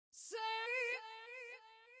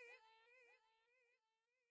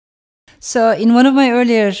So in one of my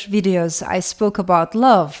earlier videos, I spoke about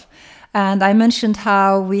love. And I mentioned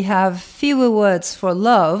how we have fewer words for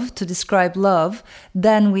love to describe love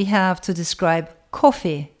than we have to describe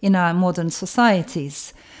coffee in our modern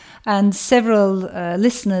societies. And several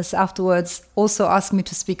listeners afterwards also asked me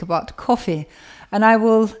to speak about coffee. And I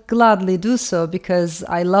will gladly do so because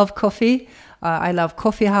I love coffee. I love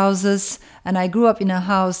coffee houses. And I grew up in a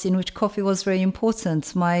house in which coffee was very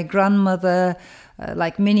important. My grandmother,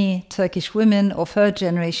 like many Turkish women of her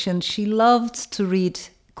generation, she loved to read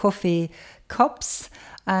coffee cups,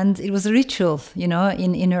 and it was a ritual, in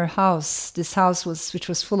her house. This house which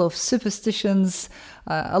was full of superstitions,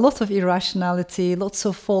 a lot of irrationality, lots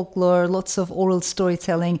of folklore, lots of oral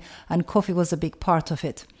storytelling, and coffee was a big part of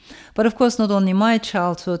it. But of course, not only my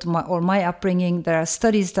childhood or my upbringing, there are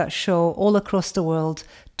studies that show all across the world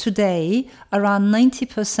today around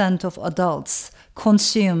 90% of adults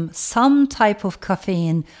consume some type of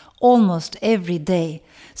caffeine almost every day.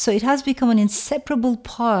 So it has become an inseparable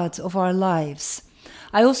part of our lives.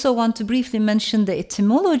 I also want to briefly mention the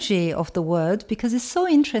etymology of the word because it's so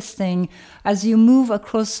interesting. As you move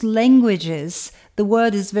across languages, the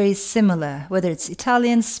word is very similar, whether it's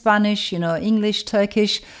Italian, Spanish, English,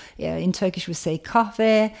 Turkish. In Turkish, we say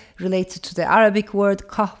kahve, related to the Arabic word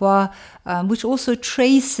kahwa, which also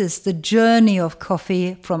traces the journey of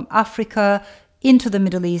coffee from Africa into the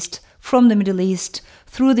Middle East, from the Middle East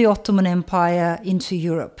through the Ottoman Empire into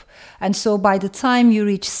Europe. And so by the time you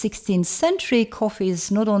reach 16th century, coffee is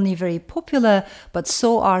not only very popular, but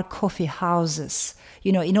so are coffee houses.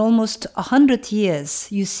 In almost 100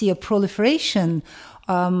 years, you see a proliferation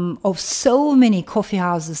of so many coffee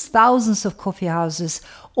houses, thousands of coffee houses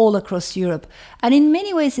all across Europe. And in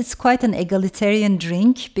many ways, it's quite an egalitarian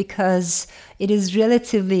drink because it is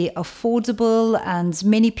relatively affordable and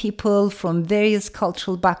many people from various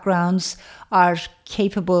cultural backgrounds are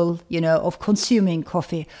capable, of consuming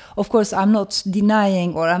coffee. Of course, I'm not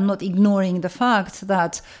denying or I'm not ignoring the fact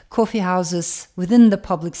that coffee houses within the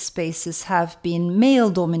public spaces have been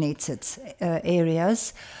male-dominated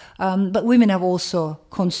areas. But women have also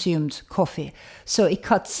consumed coffee. So it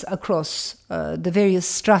cuts across the various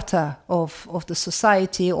strata of the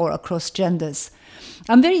society or across genders.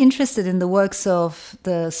 I'm very interested in the works of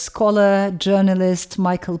the scholar, journalist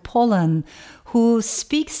Michael Pollan, who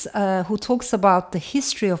talks about the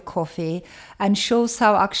history of coffee and shows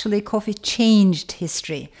how actually coffee changed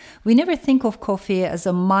history. We never think of coffee as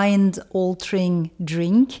a mind-altering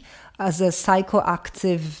drink, as a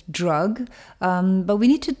psychoactive drug. But we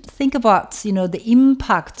need to think about, the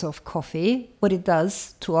impact of coffee, what it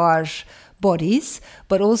does to our bodies,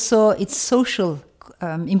 but also its social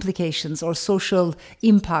implications or social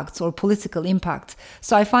impact or political impact.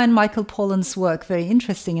 So I find Michael Pollan's work very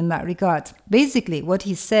interesting in that regard. Basically, what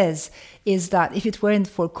he says is that if it weren't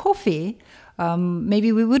for coffee,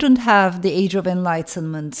 maybe we wouldn't have the Age of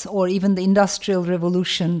Enlightenment or even the Industrial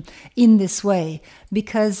Revolution in this way,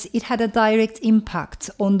 because it had a direct impact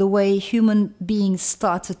on the way human beings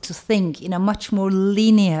started to think in a much more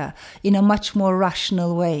linear, in a much more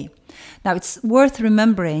rational way. Now, it's worth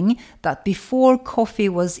remembering that before coffee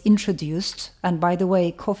was introduced, and by the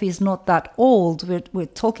way, coffee is not that old, we're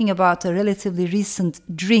talking about a relatively recent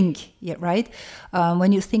drink, right?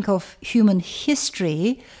 When you think of human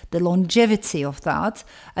history, the longevity of that,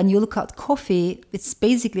 and you look at coffee, it's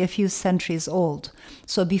basically a few centuries old.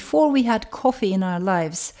 So before we had coffee in our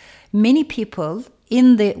lives, many people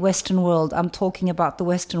in the Western world, I'm talking about the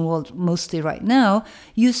Western world mostly right now,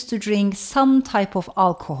 used to drink some type of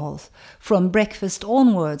alcohol from breakfast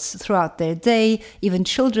onwards throughout their day. Even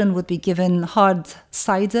children would be given hard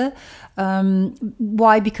cider.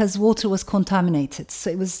 Why? Because water was contaminated. So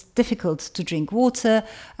it was difficult to drink water.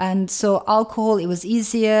 And so alcohol, it was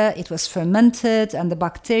easier, it was fermented, and the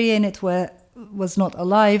bacteria in it was not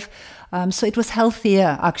alive. So it was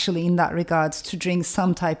healthier, actually, in that regard, to drink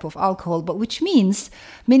some type of alcohol, but which means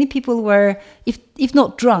many people were, if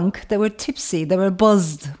not drunk, they were tipsy, they were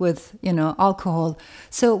buzzed with, alcohol.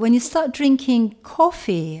 So when you start drinking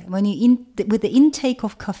coffee, with the intake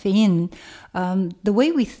of caffeine, the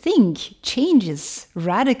way we think changes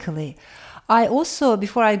radically. I also,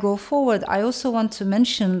 before I go forward, I also want to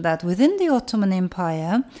mention that within the Ottoman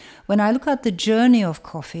Empire, when I look at the journey of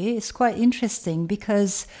coffee, it's quite interesting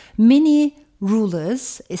because many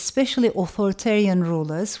rulers, especially authoritarian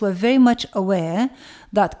rulers, were very much aware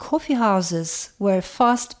that coffee houses were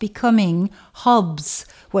fast becoming hubs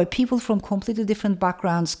where people from completely different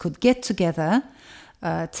backgrounds could get together,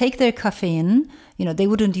 take their caffeine, they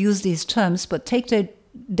wouldn't use these terms, but take their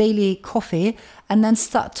daily coffee and then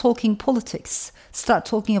start talking politics, start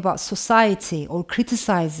talking about society or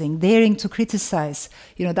criticizing, daring to criticize.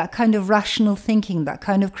 That kind of rational thinking, that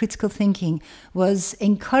kind of critical thinking was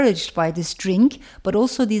encouraged by this drink, but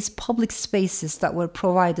also these public spaces that were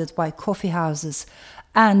provided by coffee houses.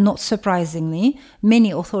 And not surprisingly,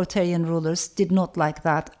 many authoritarian rulers did not like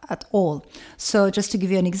that at all. So just to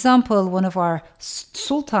give you an example, one of our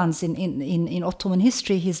sultans in Ottoman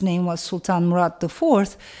history, his name was Sultan Murad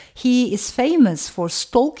IV. He is famous for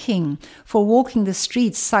stalking, for walking the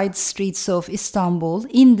streets, side streets of Istanbul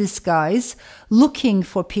in disguise, looking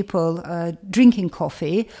for people drinking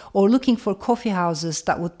coffee or looking for coffee houses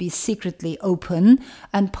that would be secretly open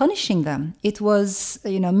and punishing them. It was,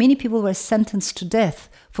 many people were sentenced to death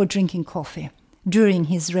for drinking coffee during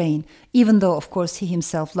his reign, even though, of course, he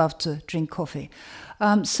himself loved to drink coffee.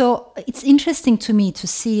 So it's interesting to me to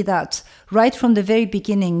see that right from the very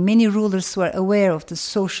beginning, many rulers were aware of the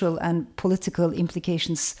social and political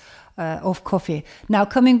implications of coffee. Now,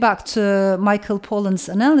 coming back to Michael Pollan's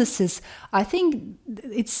analysis, I think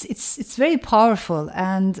it's very powerful,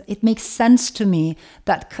 and it makes sense to me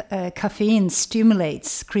that caffeine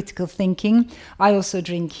stimulates critical thinking. I also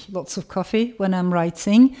drink lots of coffee when I'm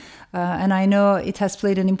writing, and I know it has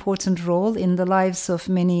played an important role in the lives of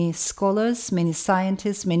many scholars, many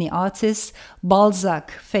scientists, many artists. Balzac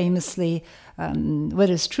famously,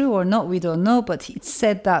 whether it's true or not, we don't know, but it's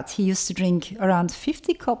said that he used to drink around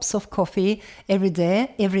 50 cups of coffee every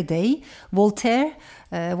day. Voltaire,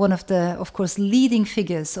 one of the, of course, leading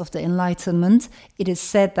figures of the Enlightenment, it is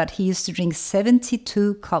said that he used to drink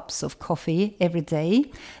 72 cups of coffee every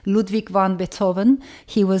day. Ludwig van Beethoven,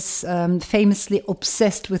 he was famously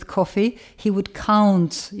obsessed with coffee. He would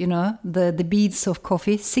count, the beads of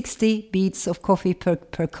coffee, 60 beads of coffee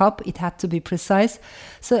per cup. It had to be precise.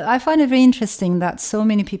 So I find it very interesting that so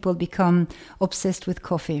many people become obsessed with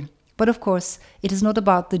coffee. But of course, it is not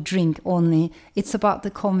about the drink only. It's about the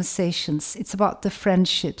conversations. It's about the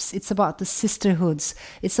friendships. It's about the sisterhoods.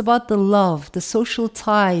 It's about the love, the social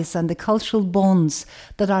ties, and the cultural bonds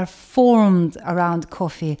that are formed around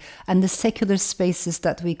coffee and the secular spaces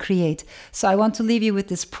that we create. So I want to leave you with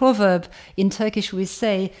this proverb. In Turkish, we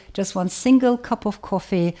say, just one single cup of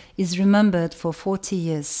coffee is remembered for 40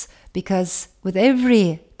 years. Because with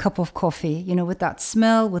every cup of coffee, with that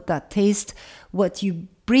smell, with that taste, what you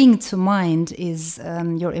bring to mind is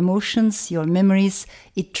your emotions, your memories.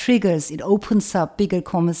 It triggers, it opens up bigger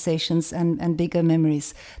conversations and bigger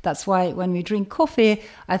memories. That's why when we drink coffee,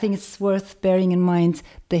 I think it's worth bearing in mind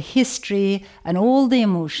the history and all the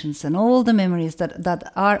emotions and all the memories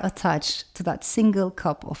that are attached to that single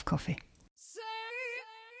cup of coffee.